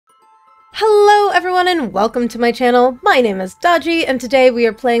Hello everyone and welcome to my channel. My name is Dodgy and today we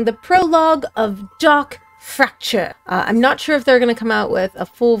are playing the prologue of Dark Fracture. I'm not sure if they're going to come out with a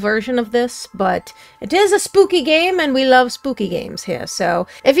full version of this, but it is a spooky game and we love spooky games here. So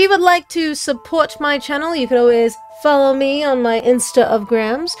if you would like to support my channel, you can always follow me on my Insta of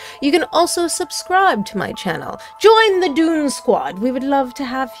Grams. You can also subscribe to my channel. Join the Dune Squad. We would love to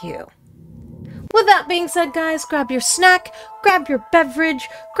have you. With that being said, guys, grab your snack, grab your beverage,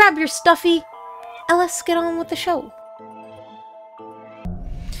 grab your stuffy, and let's get on with the show.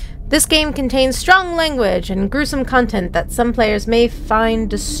 This game contains strong language and gruesome content that some players may find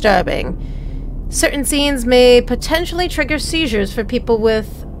disturbing. Certain scenes may potentially trigger seizures for people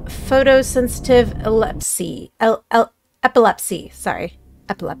with photosensitive epilepsy.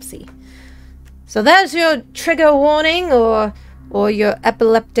 So there's your trigger warning or your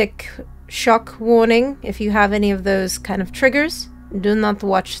epileptic shock warning. If you have any of those kind of triggers, do not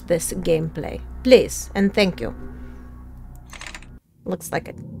watch this gameplay. Please, and thank you. Looks like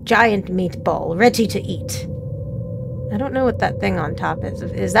a giant meatball, ready to eat. I don't know what that thing on top is.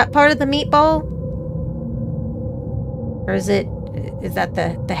 Is that part of the meatball? Or is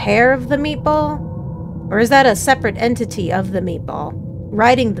that the hair of the meatball? Or is that a separate entity of the meatball?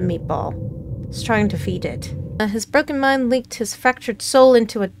 Riding the meatball. It's trying to feed it. His broken mind leaked his fractured soul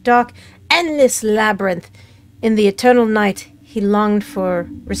into a dark, endless labyrinth. In the eternal night, he longed for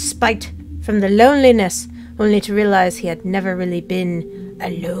respite from the loneliness, only to realize he had never really been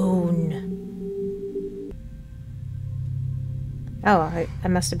alone. Oh, I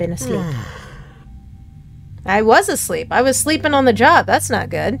must have been asleep. I was asleep. I was sleeping on the job. That's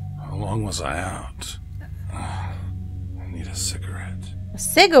not good. How long was I out? I need a cigarette. A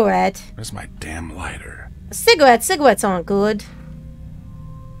cigarette? Where's my damn lighter? Cigarettes aren't good.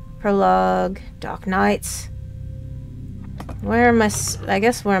 Prologue, Dark Nights. Where are my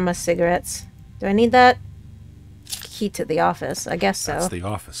cigarettes? Do I need that? Key to the office, I guess so. That's the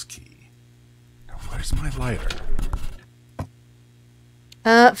office key. Now where's my lighter?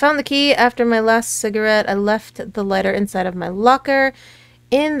 Found the key after my last cigarette. I left the lighter inside of my locker.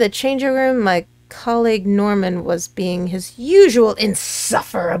 In the changing room, my colleague Norman was being his usual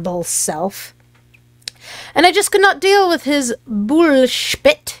insufferable self. And I just could not deal with his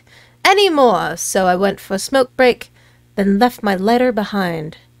bullshit anymore, so I went for a smoke break, then left my lighter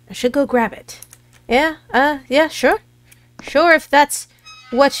behind. I should go grab it. Yeah, sure. Sure, if that's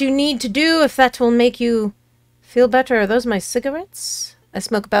what you need to do, if that will make you feel better. Are those my cigarettes? I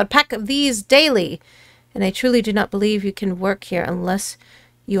smoke about a pack of these daily, and I truly do not believe you can work here unless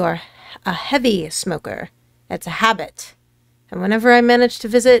you are a heavy smoker. It's a habit. And whenever I manage to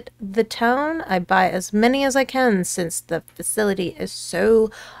visit the town, I buy as many as I can since the facility is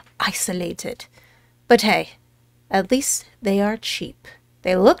so isolated. But hey, at least they are cheap.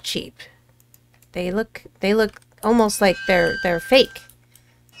 They look cheap. They look almost like they're fake.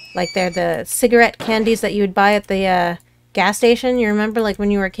 Like they're the cigarette candies that you would buy at the gas station. You remember, like, when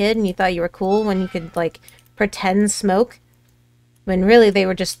you were a kid and you thought you were cool when you could, like, pretend smoke? When really they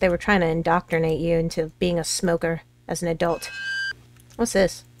were trying to indoctrinate you into being a smoker as an adult. What's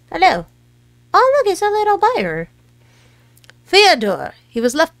this? Hello. Oh, look, it's a little bear. Theodore. He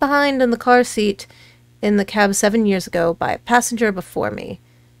was left behind in the car seat in the cab 7 years ago by a passenger before me.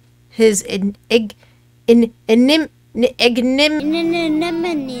 His okay,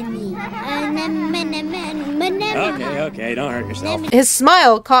 don't hurt yourself. His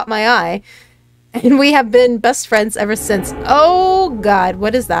smile caught my eye, and we have been best friends ever since. Oh, God,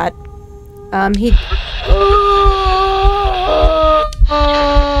 what is that?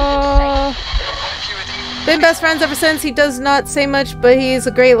 Been best friends ever since. He does not say much, but he's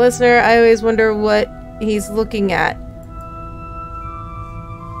a great listener. I always wonder what he's looking at.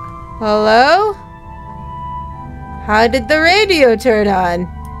 Hello? How did the radio turn on?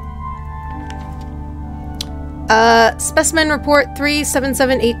 Specimen report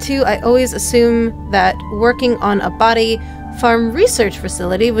 37782. I always assume that working on a body farm research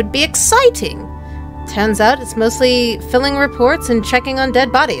facility would be exciting. Turns out it's mostly filling reports and checking on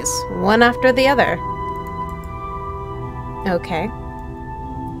dead bodies, one after the other. Okay.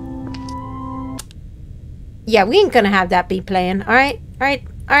 Yeah, we ain't gonna have that be playing. Alright,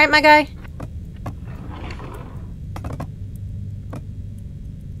 my guy.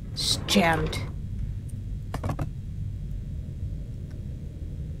 It's jammed.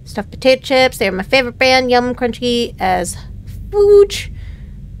 Stuffed potato chips, they're my favorite brand. Yum, crunchy as fooch.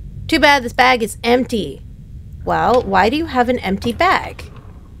 Too bad this bag is empty. Well, why do you have an empty bag?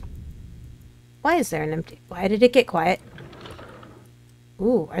 Why is there an empty... Why did it get quiet?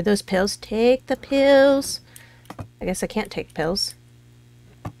 Ooh, are those pills? Take the pills. I guess I can't take pills.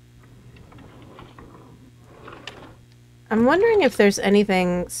 I'm wondering if there's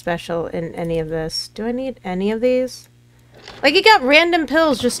anything special in any of this. Do I need any of these? Like, you got random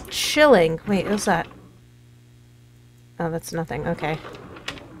pills just chilling. Wait, what's that? Oh, that's nothing. Okay.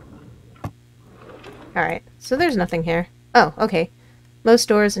 Alright, so there's nothing here. Oh, okay. Most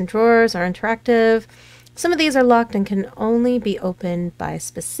doors and drawers are interactive. Some of these are locked and can only be opened by a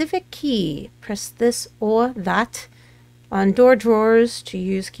specific key. Press this or that on door drawers to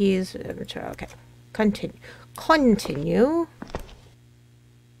use keys. Okay. Continue.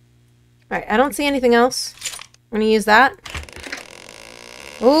 Alright, I don't see anything else. I'm gonna use that.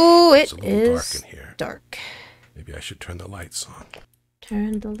 Oh, it is dark in here. Dark. Maybe I should turn the lights on.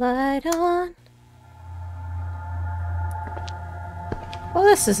 Turn the light on. Well,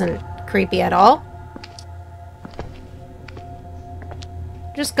 this isn't creepy at all.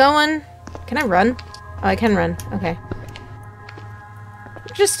 Just going. Can I run? Oh, I can run. Okay.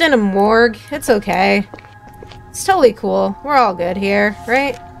 Just in a morgue. It's okay. It's totally cool. We're all good here,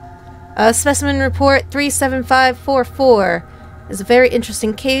 right? Specimen report 37544 is a very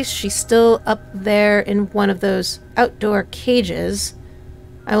interesting case. She's still up there in one of those outdoor cages.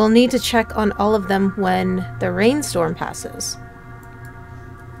 I will need to check on all of them when the rainstorm passes.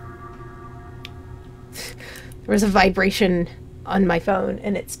 There was a vibration on my phone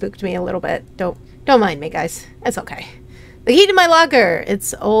and it spooked me a little bit. Don't mind me, guys. It's okay. The key to my locker.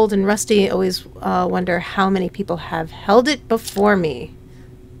 It's old and rusty. Always wonder how many people have held it before me.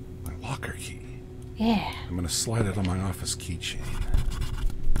 My locker key. Yeah. I'm gonna slide it on my office keychain.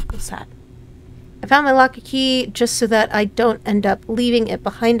 What's that? I found my locker key just so that I don't end up leaving it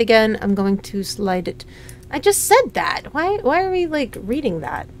behind again. I'm going to slide it. I just said that. Why are we, like, reading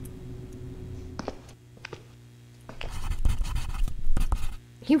that?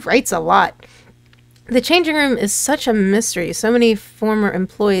 He writes a lot. The changing room is such a mystery. So many former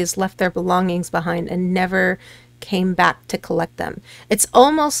employees left their belongings behind and never came back to collect them. It's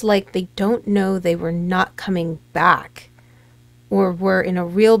almost like they don't know they were not coming back or were in a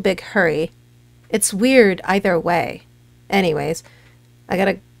real big hurry. It's weird either way. Anyways, I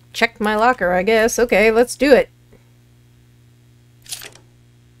gotta check my locker, I guess. Okay, let's do it.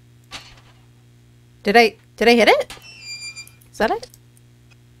 Did I hit it? Is that it?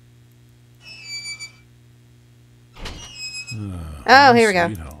 Oh, here we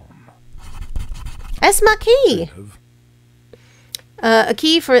go. That's my key. A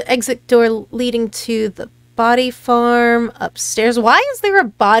key for exit door leading to the body farm upstairs. Why is there a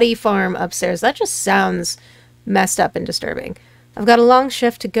body farm upstairs? That just sounds messed up and disturbing. I've got a long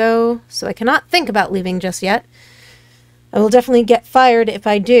shift to go, so I cannot think about leaving just yet. I will definitely get fired if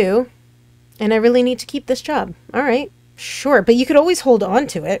I do, and I really need to keep this job. All right, sure, but you could always hold on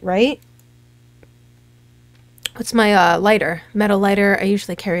to it, right? What's my lighter? Metal lighter. I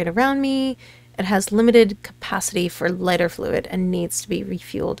usually carry it around me. It has limited capacity for lighter fluid and needs to be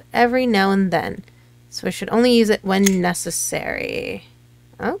refueled every now and then. So I should only use it when necessary.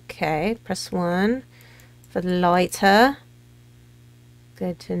 Okay, press 1 for the lighter.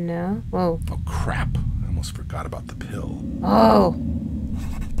 Good to know. Whoa. Oh, crap. I almost forgot about the pill. Oh.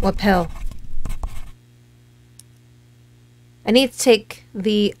 What pill? I need to take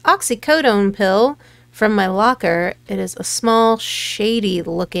the oxycodone pill from my locker. It is a small,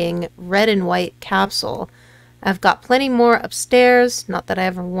 shady-looking red and white capsule. I've got plenty more upstairs, not that I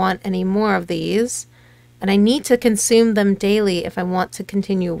ever want any more of these. And I need to consume them daily if I want to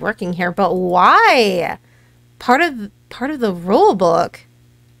continue working here. But why? Part of the rule book.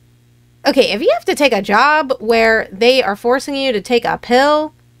 Okay, if you have to take a job where they are forcing you to take a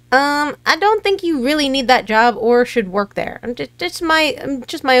pill, I don't think you really need that job or should work there. Just my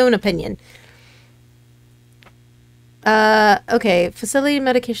own opinion. Okay, facility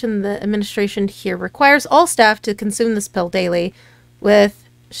medication. The administration here requires all staff to consume this pill daily with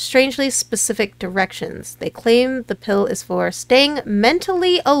strangely specific directions. They claim the pill is for staying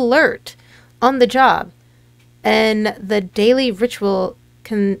mentally alert on the job, and the daily ritual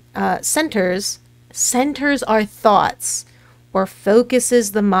centers our thoughts or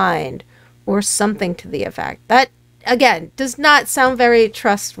focuses the mind or something to the effect. That, again, does not sound very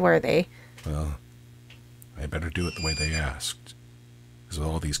trustworthy. Well, I better do it the way they asked. Because with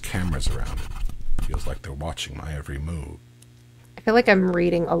all these cameras around it feels like they're watching my every move. I feel like I'm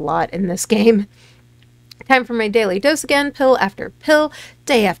reading a lot in this game. Time for my daily dose again, pill after pill,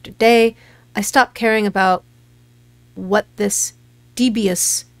 day after day. I stopped caring about what this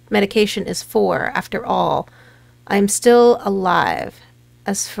dubious medication is for, after all. I'm still alive.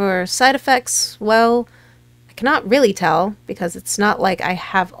 As for side effects, well, I cannot really tell, because it's not like I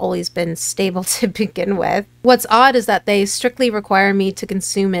have always been stable to begin with. What's odd is that they strictly require me to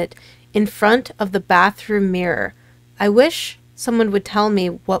consume it in front of the bathroom mirror. I wish someone would tell me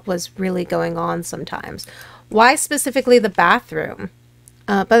what was really going on sometimes. Why specifically the bathroom?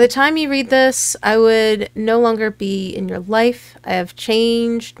 By the time you read this, I would no longer be in your life. I have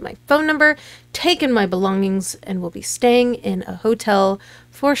changed my phone number, taken my belongings, and will be staying in a hotel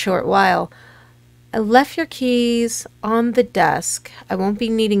for a short while. I left your keys on the desk. I won't be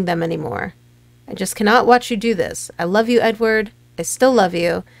needing them anymore. I just cannot watch you do this. I love you, Edward. I still love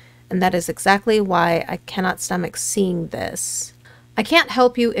you. And that is exactly why I cannot stomach seeing this. I can't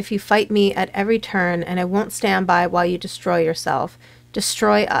help you if you fight me at every turn, and I won't stand by while you destroy yourself.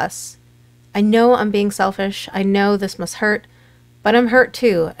 Destroy us. I know I'm being selfish. I know this must hurt, but I'm hurt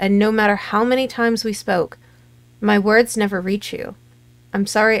too, and no matter how many times we spoke, my words never reach you. I'm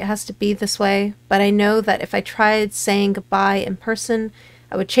sorry it has to be this way, but I know that if I tried saying goodbye in person,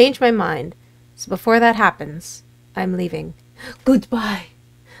 I would change my mind. So before that happens, I'm leaving. Goodbye.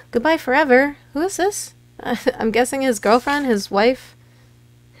 Goodbye forever. Who is this? I'm guessing his girlfriend, his wife,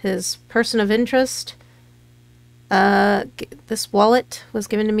 his person of interest. This wallet was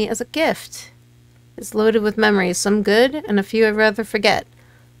given to me as a gift. It's loaded with memories, some good and a few I'd rather forget.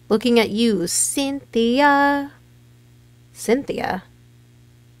 Looking at you, Cynthia. Cynthia?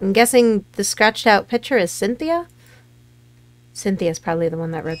 I'm guessing the scratched out picture is Cynthia? Cynthia's probably the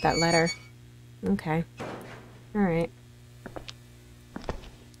one that wrote that letter. Okay. Alright.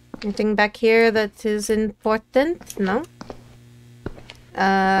 Anything back here that is important? No?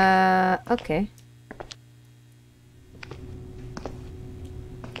 Okay.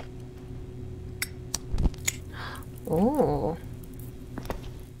 Oh.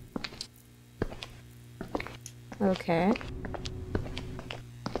 Okay.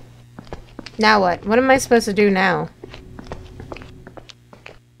 Now what? What am I supposed to do now?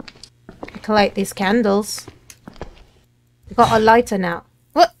 I can light these candles. I've got a lighter now.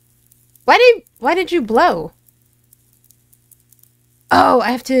 What? Why did you blow? Oh,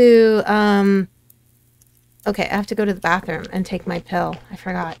 I have to, okay, I have to go to the bathroom and take my pill. I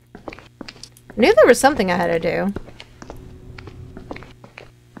forgot. I knew there was something I had to do.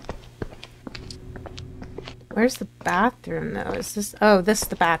 Where's the bathroom, though? Is this... Oh, this is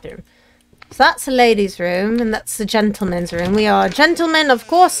the bathroom. So that's the ladies' room, and that's the gentleman's room. We are gentlemen, of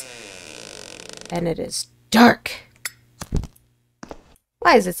course. And it is dark.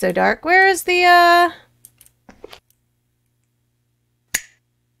 Why is it so dark? Where is the,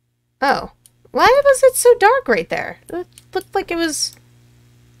 Oh. Why was it so dark right there? It looked like it was...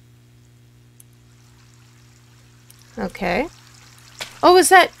 Okay. Oh, is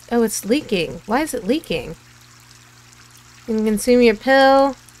that... Oh, it's leaking. Why is it leaking? You can consume your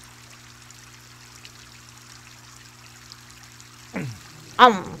pill.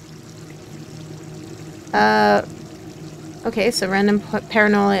 Okay, so random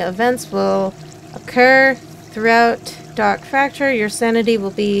paranormal events will occur throughout Dark Fracture. Your sanity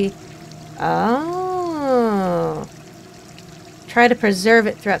will be... Oh. Try to preserve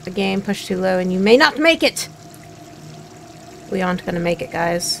it throughout the game. Push too low and you may not make it! We aren't gonna make it,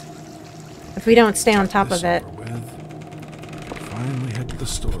 guys. If we don't stay on top of it. Finally head to the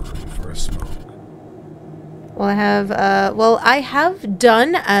storeroom for a smoke. Well, I have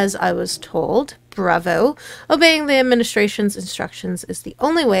done as I was told. Bravo. Obeying the administration's instructions is the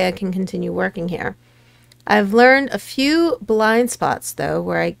only way I can continue working here. I've learned a few blind spots, though,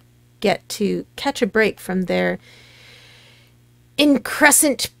 where I get to catch a break from their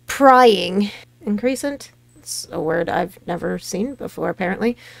incessant prying. Incessant? It's a word I've never seen before,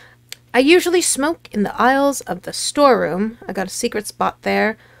 apparently. I usually smoke in the aisles of the storeroom. I got a secret spot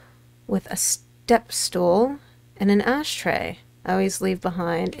there with a step stool and an ashtray I always leave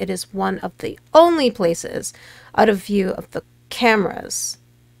behind. It is one of the only places out of view of the cameras.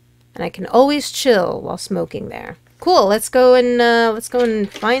 And I can always chill while smoking there. Cool, let's go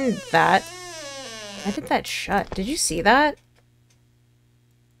and find that. Why did that shut? Did you see that?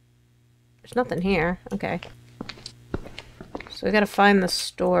 There's nothing here. Okay. So we gotta find the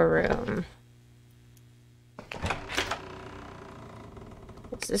storeroom.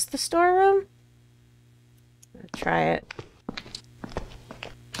 Is this the storeroom? Let's try it.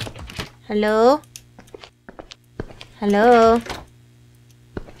 Hello? Hello?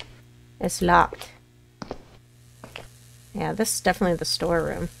 It's locked. Yeah, this is definitely the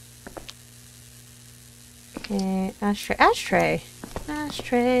storeroom. Okay, ashtray. Ashtray!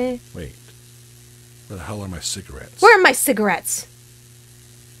 Ashtray. Wait. Where the hell are my cigarettes? Where are my cigarettes?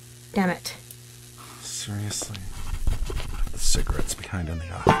 Damn it. Seriously? The cigarettes behind in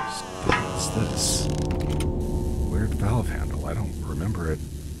the office. What's this? Weird valve handle. I don't remember it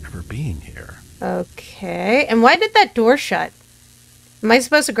ever being here. Okay, and why did that door shut? Am I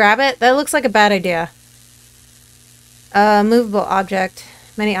supposed to grab it? That looks like a bad idea. Movable object.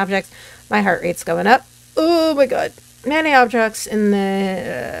 Many objects. My heart rate's going up. Oh my god. Many objects in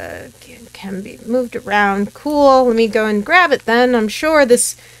the can be moved around. Cool. Let me go and grab it then. I'm sure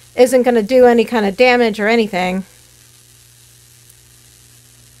this isn't going to do any kind of damage or anything.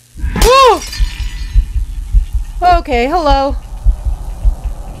 Whoa! Okay, hello.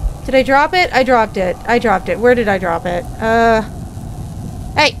 Did I drop it? I dropped it. I dropped it. Where did I drop it?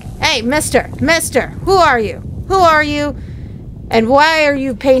 Hey, mister, who are you? Who are you? And why are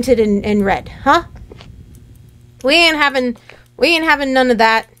you painted in red, huh? We ain't having none of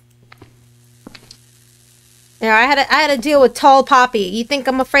that. You know, I had to deal with Tall Poppy. You think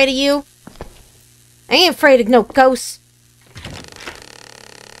I'm afraid of you? I ain't afraid of no ghosts.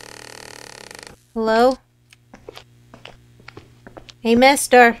 Hello? Hey,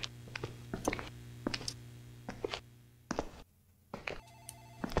 mister.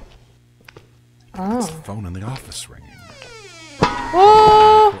 It's the phone in the office ringing.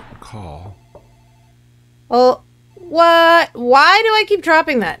 Oh! Call. Well, what? Why do I keep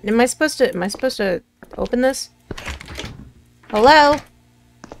dropping that? Am I supposed to open this? Hello?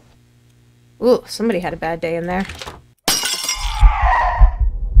 Ooh, somebody had a bad day in there.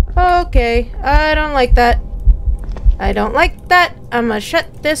 Okay, I don't like that. I don't like that. I'm gonna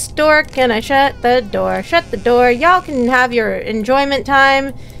shut this door. Can I shut the door? Shut the door. Y'all can have your enjoyment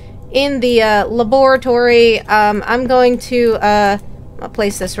time in the laboratory. I'm going to I'll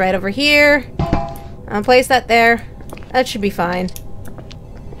place this right over here. I'll place that there. That should be fine.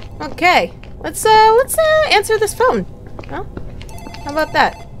 Okay, let's answer this phone. Well, how about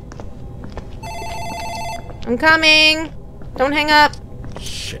that? I'm coming. Don't hang up.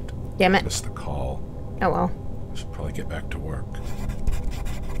 Shit. Damn it. Missed the call. Oh well. I should probably get back to work.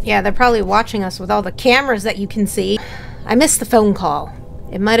 Yeah, they're probably watching us with all the cameras that you can see. I missed the phone call.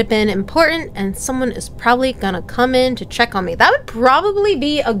 It might have been important, and someone is probably gonna come in to check on me. That would probably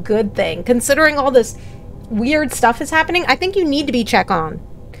be a good thing, considering all this weird stuff is happening. I think you need to be checked on.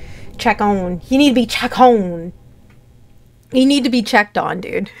 You need to be checked on. You need to be checked on,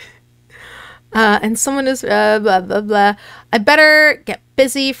 dude. And someone is blah, blah, blah. I better get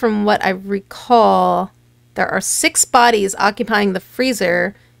busy. From what I recall, there are 6 bodies occupying the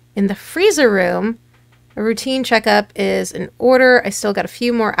freezer. In the freezer room, a routine checkup is in order. I still got a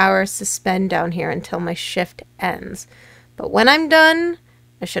few more hours to spend down here until my shift ends. But when I'm done,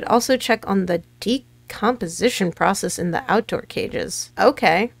 I should also check on the decomposition process in the outdoor cages.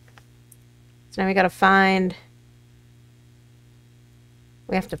 Okay. So now we gotta find...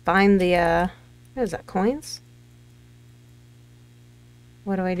 We have to find the, what is that, coins?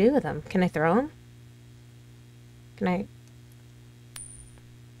 What do I do with them? Can I throw them? Can I...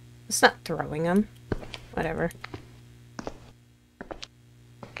 It's not throwing them. Whatever.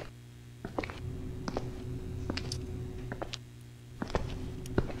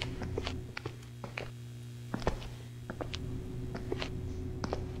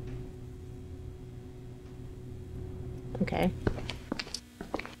 Okay.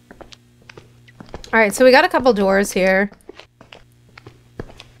 Alright, so we got a couple doors here.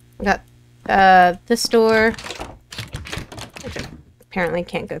 We got this door, which I apparently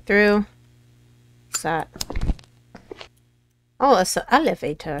can't go through. What's that? Oh, it's an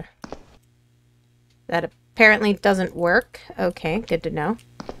elevator. That apparently doesn't work. Okay, good to know.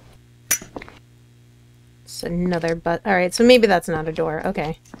 It's another but. Alright, so maybe that's not a door.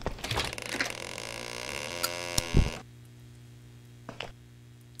 Okay.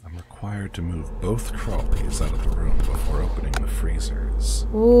 Required to move both trolleys out of the room before opening the freezers.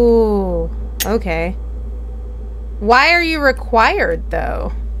 Ooh, okay. Why are you required,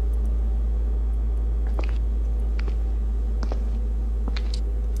 though?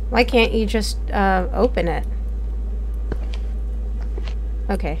 Why can't you just open it?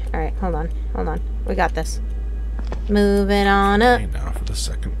 Okay, alright, hold on. We got this. Moving on up. Okay, now for the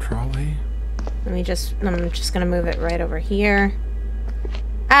second trolley. I'm just gonna move it right over here.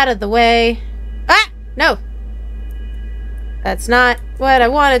 Out of the way. Ah! No! That's not what I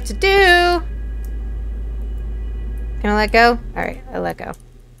wanted to do! Can I let go? Alright, I let go.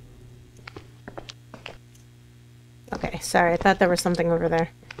 Okay, sorry, I thought there was something over there.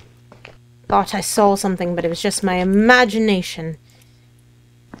 Thought I saw something, but it was just my imagination.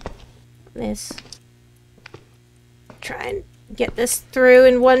 Try and get this through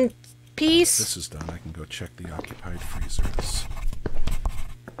in one piece. This is done. I can go check the occupied freezers.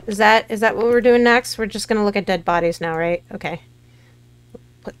 Is that what we're doing next? We're just gonna look at dead bodies now, right? Okay.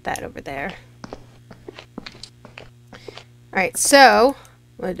 Put that over there. Alright, so...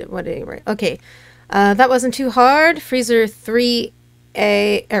 What did he write? Okay. That wasn't too hard. Freezer 3...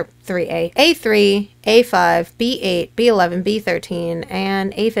 3A, A3, A5, B8, B11, B13,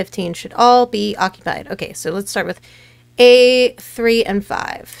 and A15 should all be occupied. Okay, so let's start with A3 and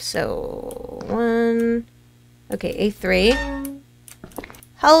 5. So, 1... Okay, A3.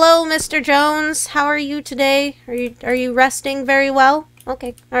 Hello, Mr. Jones. How are you today? Are you resting very well?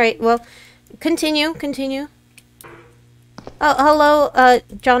 Okay, alright, well, continue. Oh, hello,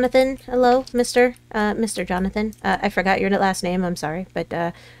 Jonathan. Hello, Mr. Jonathan. I forgot your last name. I'm sorry, but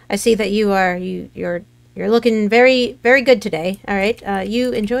I see that you're looking very, very good today. All right.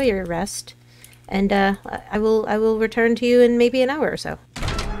 You enjoy your rest, and I will return to you in maybe an hour or so.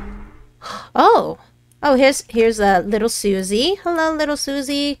 Oh, here's little Susie. Hello, little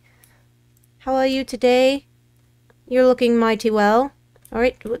Susie. How are you today? You're looking mighty well. All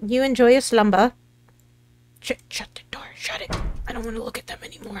right. You enjoy your slumber. Shut the door. Shut it. I don't want to look at them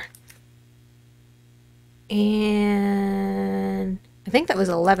anymore. And I think that was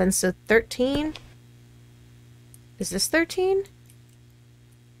 11, so 13? Is this 13?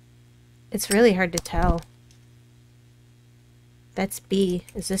 It's really hard to tell. That's B.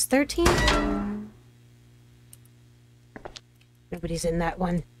 Is this 13? Nobody's in that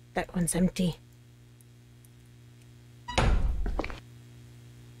one. That one's empty.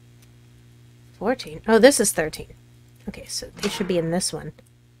 14. Oh, this is 13. Okay, so they should be in this one.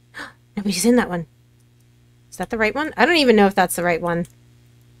 Nobody's in that one. Is that the right one? I don't even know if that's the right one.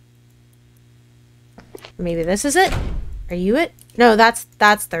 Maybe this is it? Are you it? No, that's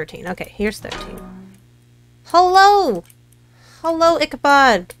 13. Okay, here's 13. Hello! Hello,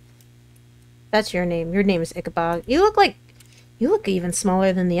 Ichabod. That's your name. Your name is Ichabod. You look even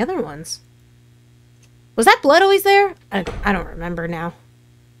smaller than the other ones. Was that blood always there? I don't remember now.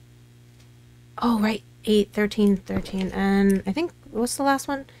 Oh, right. 8, 13, 13, and I think, what's the last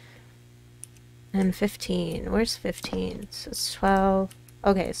one? And 15. Where's 15? So it's 12.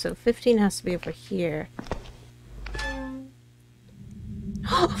 Okay, so 15 has to be over here.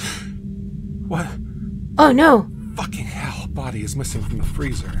 What? Oh, no! Fucking hell, a body is missing from the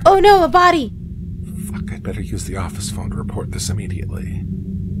freezer. Oh, no, a body! Fuck, I'd better use the office phone to report this immediately.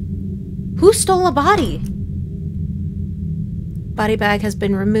 Who stole a body? Body bag has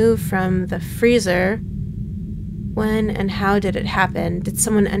been removed from the freezer. When and how did it happen? Did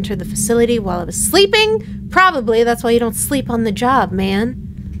someone enter the facility while I was sleeping? Probably. That's why you don't sleep on the job,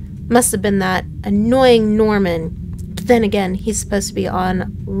 man. Must have been that annoying Norman. But then again, he's supposed to be on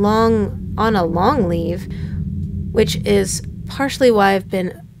a long leave, which is partially why I've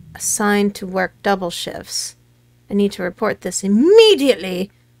been assigned to work double shifts. I need to report this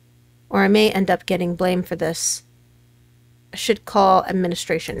immediately, or I may end up getting blamed for this. I should call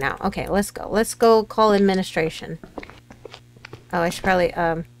administration now. Okay, let's go. Let's go call administration. Oh, I should probably,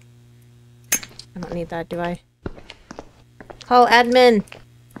 I don't need that, do I? Call admin.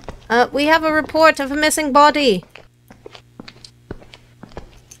 We have a report of a missing body.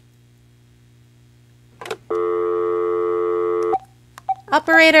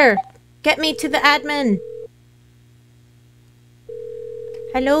 Operator, get me to the admin.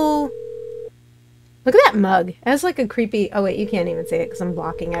 Hello? Look at that mug. It has like a creepy... Oh, wait, you can't even see it because I'm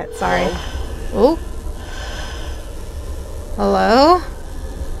blocking it. Sorry. Oh. Hello?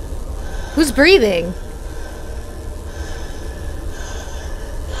 Who's breathing?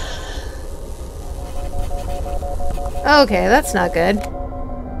 Okay, that's not good.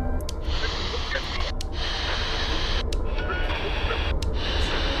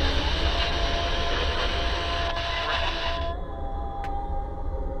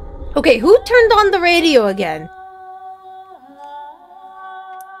 Okay, who turned on the radio again?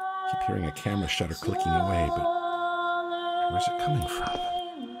 Keep hearing a camera shutter clicking away, but where's it coming from?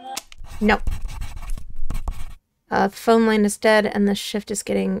 Nope. The phone line is dead, and the shift is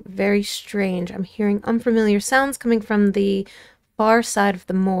getting very strange. I'm hearing unfamiliar sounds coming from the far side of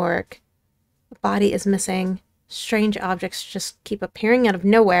the morgue. The body is missing. Strange objects just keep appearing out of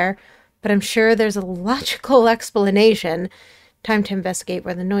nowhere, but I'm sure there's a logical explanation. Time to investigate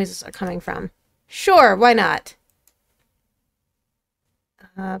where the noises are coming from. Sure, why not?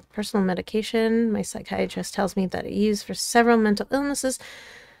 Personal medication. My psychiatrist tells me that I use for several mental illnesses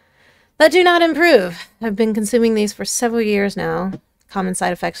that do not improve. I've been consuming these for several years now. Common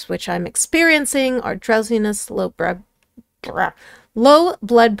side effects which I'm experiencing are drowsiness, low blood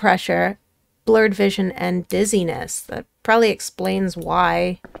pressure, blurred vision, and dizziness. That probably explains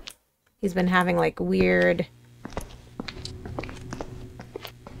why he's been having like weird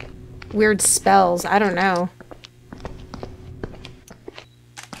spells. I don't know.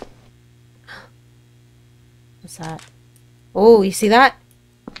 What's that? Oh, you see that?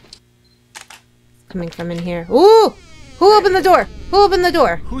 Coming from in here. Ooh! Who opened the door? Who opened the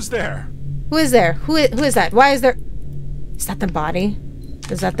door? Who's there? Who is there? Who is that? Why is there... Is that the body?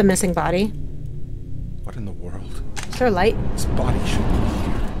 Is that the missing body? What in the world? Is there a light? This body should be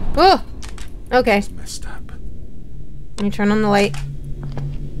here. Oh! Okay. It's messed up. Let me turn on the light.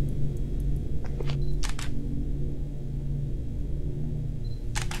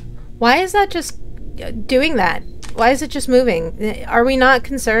 Why is that just doing that? Why is it just moving? Are we not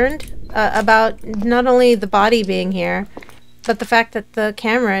concerned about not only the body being here, but the fact that the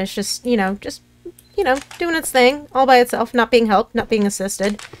camera is just, you know, doing its thing all by itself, not being helped, not being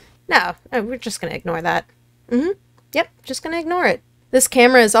assisted? No, we're just going to ignore that. Yep, just going to ignore it. This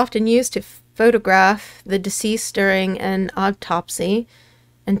camera is often used to photograph the deceased during an autopsy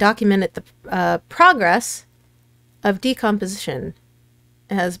and document the progress of decomposition.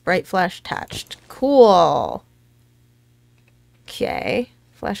 It has bright flash attached. Cool. Okay.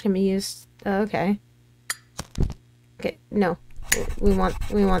 Flash can be used. Okay. Okay, no. We want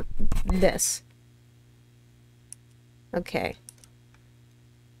this. Okay.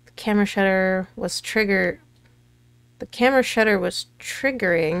 The camera shutter was triggered. The camera shutter was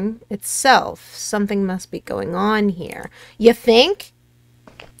triggering itself. Something must be going on here. You think?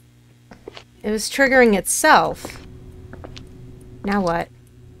 It was triggering itself. Now what?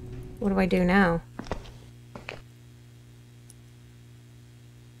 What do I do now?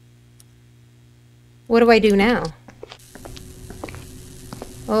 What do I do now?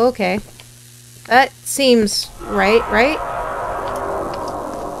 Oh, okay. That seems right?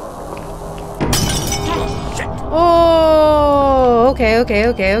 Oh, okay.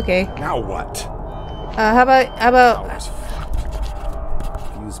 Now what? How about... Power's fucked.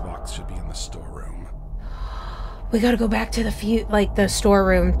 Fuse box should be in the storeroom. We gotta go back to the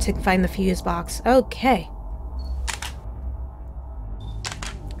storeroom to find the fuse box. Okay.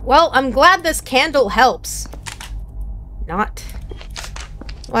 Well, I'm glad this candle helps. Not.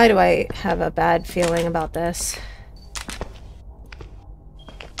 Why do I have a bad feeling about this?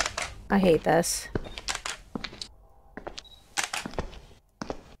 I hate this.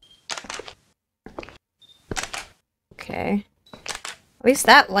 Okay. At least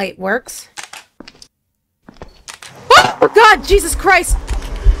that light works. Oh, God! Jesus Christ!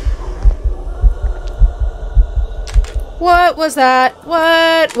 What was that?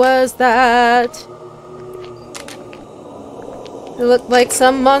 What was that? It looked like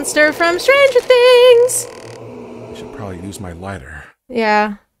some monster from Stranger Things! I should probably use my lighter.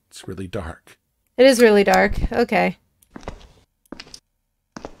 Yeah. It's really dark. It is really dark. Okay.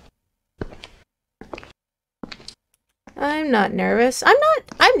 I'm not nervous.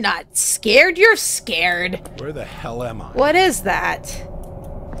 I'm not scared. You're scared. Where the hell am I? What is that?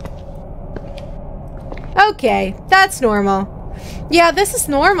 Okay, that's normal. Yeah, this is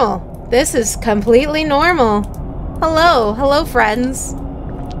normal. This is completely normal. Hello. Hello, friends.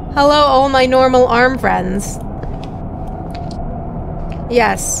 Hello, all my normal arm friends.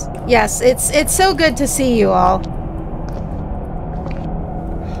 Yes. Yes, it's so good to see you all.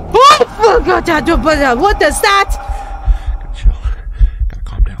 Oh, God, what is that? Chill. Gotta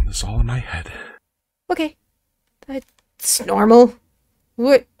calm down. This is all in my head. Okay. That's normal.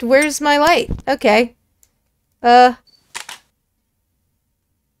 Where's my light? Okay.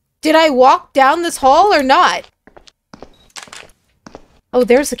 Did I walk down this hall or not? Oh,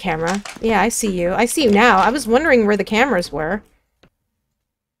 there's a camera. Yeah, I see you. I see you now. I was wondering where the cameras were.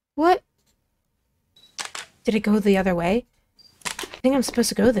 What? Did it go the other way? I think I'm supposed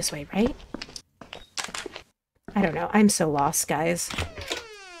to go this way, right? I don't know. I'm so lost, guys.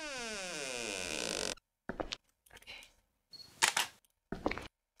 Okay.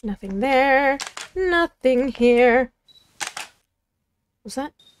 Nothing there. Nothing here. Was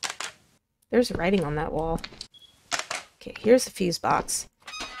that? There's writing on that wall. Okay, here's the fuse box.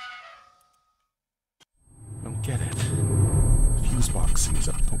 Don't get it. The fuse box seems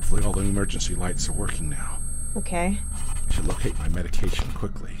up. Hopefully all the emergency lights are working now. Okay. I should locate my medication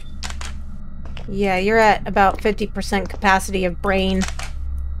quickly. Yeah, you're at about 50% capacity of brain.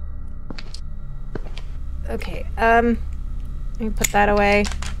 Okay, let me put that away.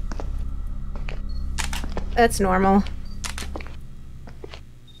 That's normal.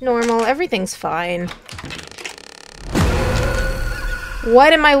 Normal, everything's fine.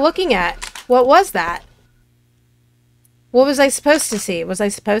 What am I looking at? What was that? What was I supposed to see? Was I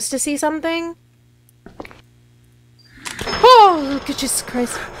supposed to see something? Oh, good Jesus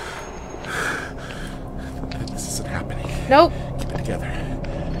Christ. This isn't happening. Nope. Keep it together.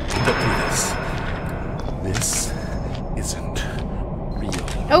 Get through this. This isn't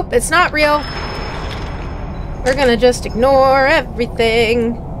real. Nope, it's not real. We're gonna just ignore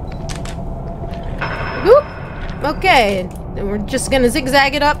everything. Whoop. Okay. And we're just gonna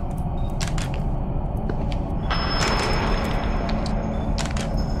zigzag it up.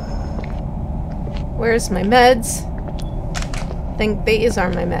 Where's my meds? I think these are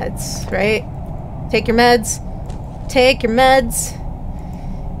my meds, right? Take your meds. Take your meds.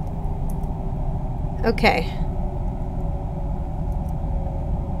 Okay.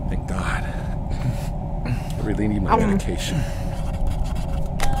 Thank God. I really need my medication.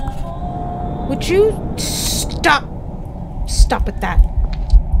 Would you stop? Stop with that.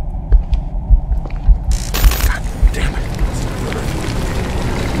 God damn it.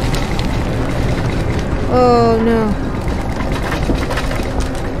 Oh no.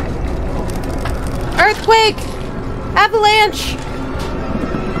 Earthquake! Avalanche!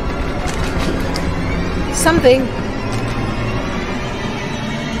 Something.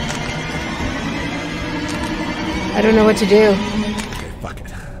 I don't know what to do. Okay, fuck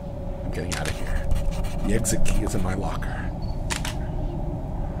it. I'm getting out of here. The exit key is in my locker.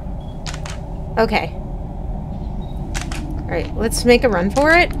 Okay. Alright, let's make a run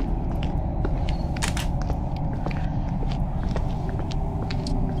for it.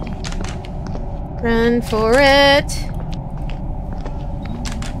 Run for it.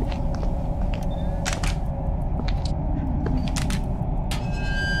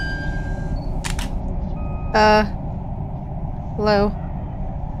 Hello?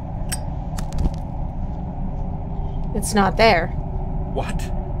 It's not there. What?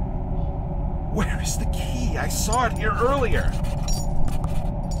 Where is the key? I saw it here earlier.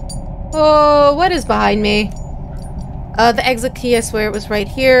 Oh, what is behind me? The exit key, I swear it was right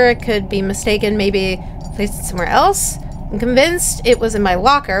here. I could be mistaken. Maybe I placed it somewhere else. I'm convinced it was in my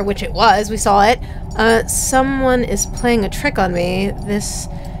locker, which it was. We saw it. Someone is playing a trick on me. This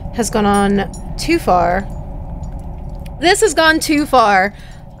has gone on too far. This has gone too far.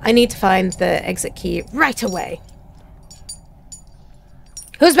 I need to find the exit key right away.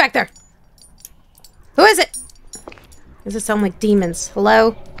 Who's back there? Who is it? Does it sound like demons?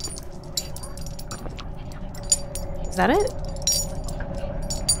 Hello? Is that it?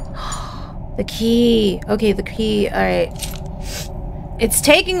 The key. Okay, the key. Alright. It's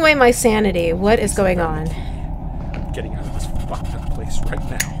taking away my sanity. What is going on? I'm getting out of this fucked up place right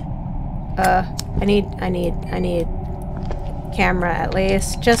now. I need camera at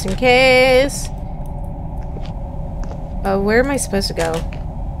least, just in case. Where am I supposed to go?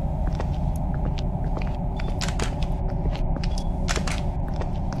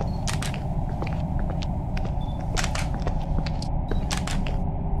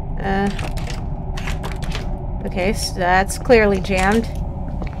 Okay, so that's clearly jammed.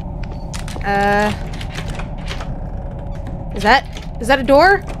 Is that a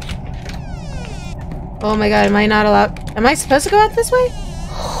door? Oh my god, am I not allowed? Am I supposed to go out this way?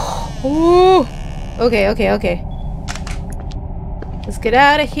 Ooh. Okay, okay, okay. Let's get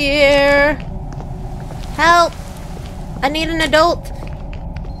out of here. Help! I need an adult.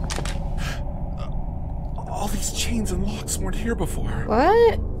 All these chains and locks weren't here before.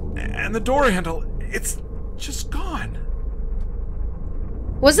 What? And the door handle, it's just gone.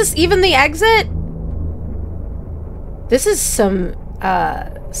 Was this even the exit? This is some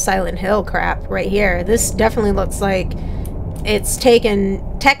Silent Hill crap right here. This definitely looks like it's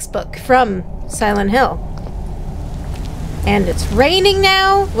taken textbook from Silent Hill. And it's raining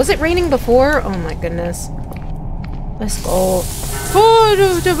now? Was it raining before? Oh my goodness. Let's go. Oh no,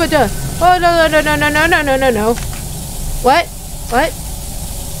 oh no, no, no, no, no, no, no, no, no. What? What?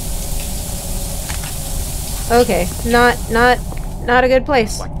 Okay, not a good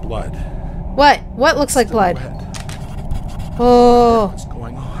place. Like blood. What? What looks like blood? Wet. Oh. What's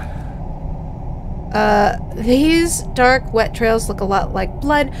going on? These dark, wet trails look a lot like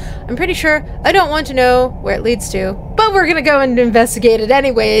blood. I'm pretty sure I don't want to know where it leads to, but we're gonna go and investigate it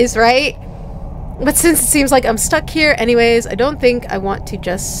anyways, right? But since it seems like I'm stuck here anyways, I don't think I want to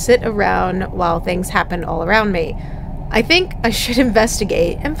just sit around while things happen all around me. I think I should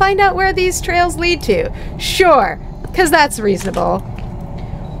investigate and find out where these trails lead to. Sure, because that's reasonable.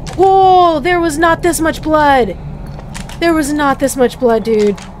 Whoa, there was not this much blood. There was not this much blood,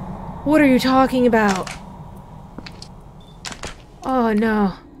 dude. What are you talking about? Oh,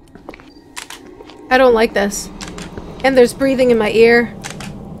 no. I don't like this. And there's breathing in my ear.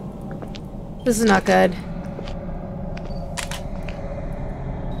 This is not good.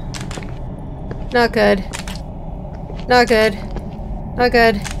 Not good. Not good. Not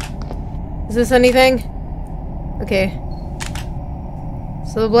good. Is this anything? Okay.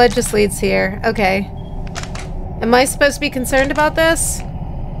 So the blood just leads here. Okay. Am I supposed to be concerned about this?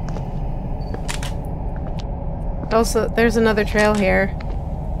 Also, there's another trail here.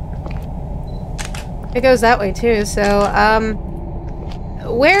 It goes that way too, so,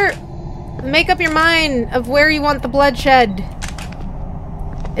 where... Make up your mind of where you want the bloodshed.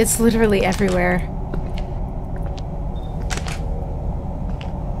 It's literally everywhere.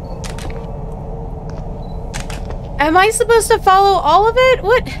 Am I supposed to follow all of it?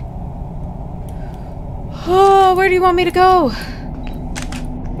 What? Oh, where do you want me to go?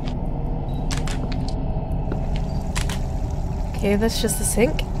 Okay, that's just the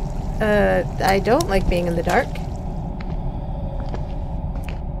sink. I don't like being in the dark.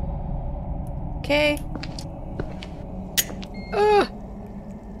 Okay. Ugh.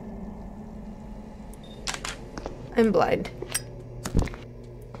 I'm blind.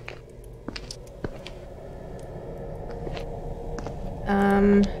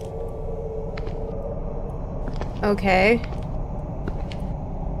 Okay.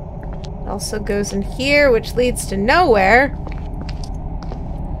 Also goes in here, which leads to nowhere.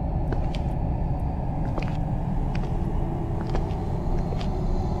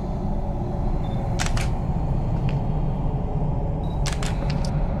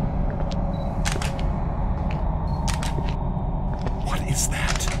 What is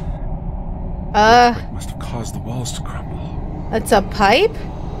that? It must have caused the walls to crumble. That's a pipe?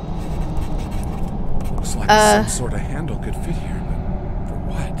 Looks like some sort of handle could fit here, but for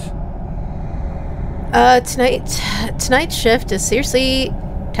what? Tonight's shift is seriously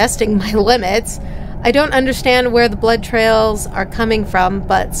testing my limits. I don't understand where the blood trails are coming from,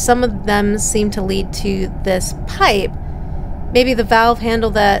 but some of them seem to lead to this pipe. Maybe the valve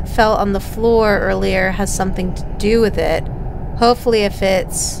handle that fell on the floor earlier has something to do with it. Hopefully if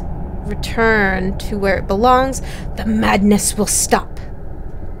it's returned to where it belongs, the madness will stop.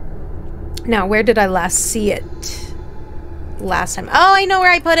 Now, where did I last see it? Last time. Oh, I know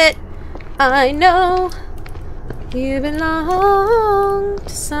where I put it! I know you belong to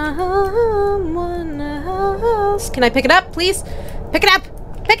someone else. Can I pick it up, please? Pick it up!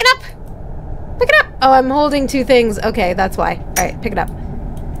 Pick it up! Pick it up! Oh, I'm holding two things. Okay, that's why. Alright, pick it up.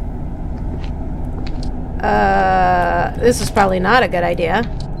 This is probably not a good idea.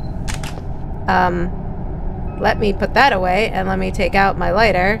 Let me put that away, and let me take out my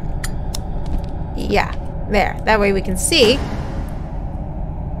lighter. Yeah, there. That way we can see.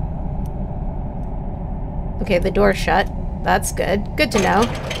 Okay, the door's shut. That's good. Good to know.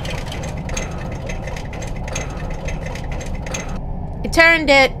 I turned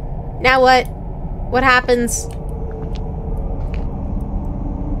it. Now what? What happens?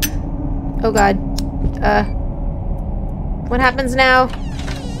 Oh god. What happens now?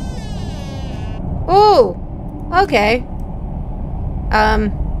 Ooh! Okay.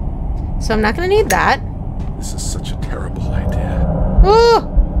 So I'm not gonna need that. This is such a terrible idea. Ooh!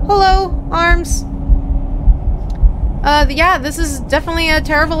 Hello, arms. Yeah, this is definitely a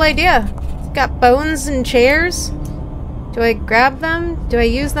terrible idea. It's got bones and chairs. Do I grab them? Do I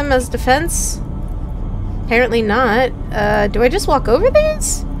use them as defense? Apparently not. Do I just walk over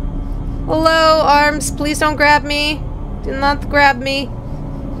these? Hello, arms. Please don't grab me. Do not grab me.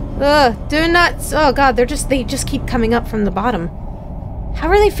 Ugh, do not. Oh god, they just keep coming up from the bottom. How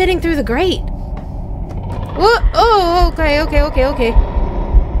are they fitting through the grate? Oh, okay.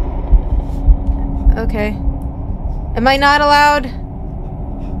 Okay. Am I not allowed?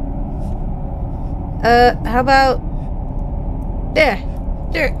 How about... There.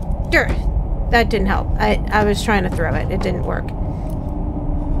 That didn't help. I was trying to throw it. It didn't work.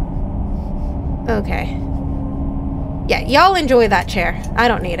 Okay. Yeah, y'all enjoy that chair. I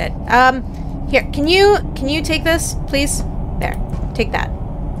don't need it. Here, can you take this, please? There. Take that.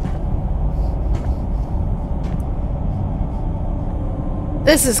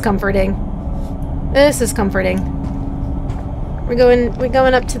 This is comforting. This is comforting. We're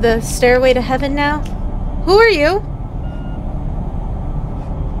going up to the stairway to heaven now? Who are you?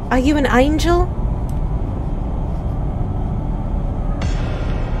 Are you an angel?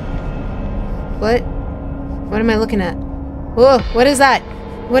 What? What am I looking at? Whoa, what is that?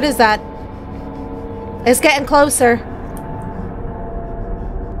 What is that? It's getting closer.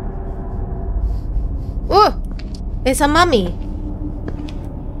 Whoa! It's a mummy.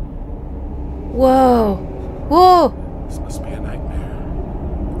 Whoa. Whoa! This must be a nightmare.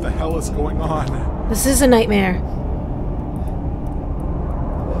 What the hell is going on? This is a nightmare.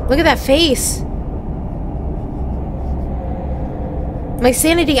 Look at that face. My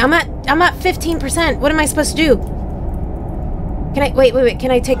sanity, I'm at 15%. What am I supposed to do? Can I wait,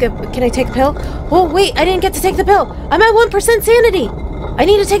 can I take a pill? Oh wait, I didn't get to take the pill. I'm at 1% sanity. I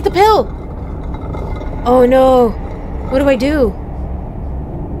need to take the pill. Oh no. What do I do?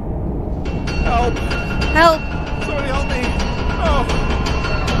 Help! Help! Somebody help me! Oh!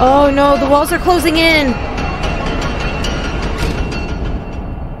 Oh no, the walls are closing in!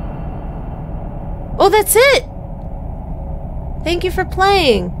 Oh, that's it! Thank you for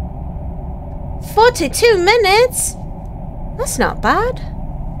playing. 42 minutes? That's not bad.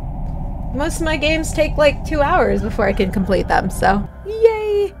 Most of my games take like 2 hours before I can complete them, so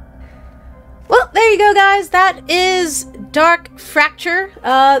yay! Well, there you go, guys. That is Dark Fracture,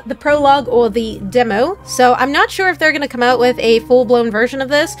 the prologue or the demo. So I'm not sure if they're going to come out with a full-blown version of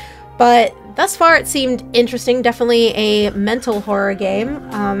this, but thus far it seemed interesting. Definitely a mental horror game.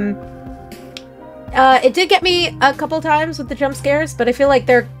 It did get me a couple times with the jump scares, but I feel like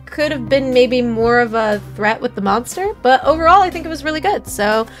there could have been maybe more of a threat with the monster. But overall, I think it was really good.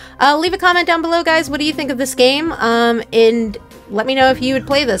 So leave a comment down below, guys. What do you think of this game? And let me know if you would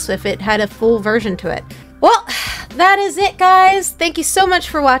play this, if it had a full version to it. Well, that is it, guys. Thank you so much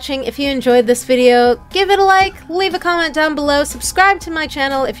for watching. If you enjoyed this video, give it a like, leave a comment down below, subscribe to my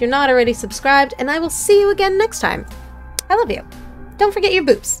channel if you're not already subscribed, and I will see you again next time. I love you. Don't forget your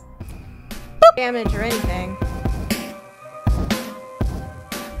boops. Boop. Damage or anything.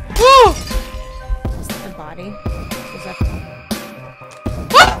 Whoa! Is that the body? Is that...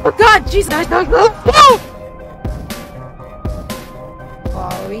 Oh God, Jesus! Oh!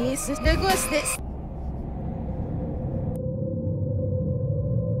 Oh, this is the ghost.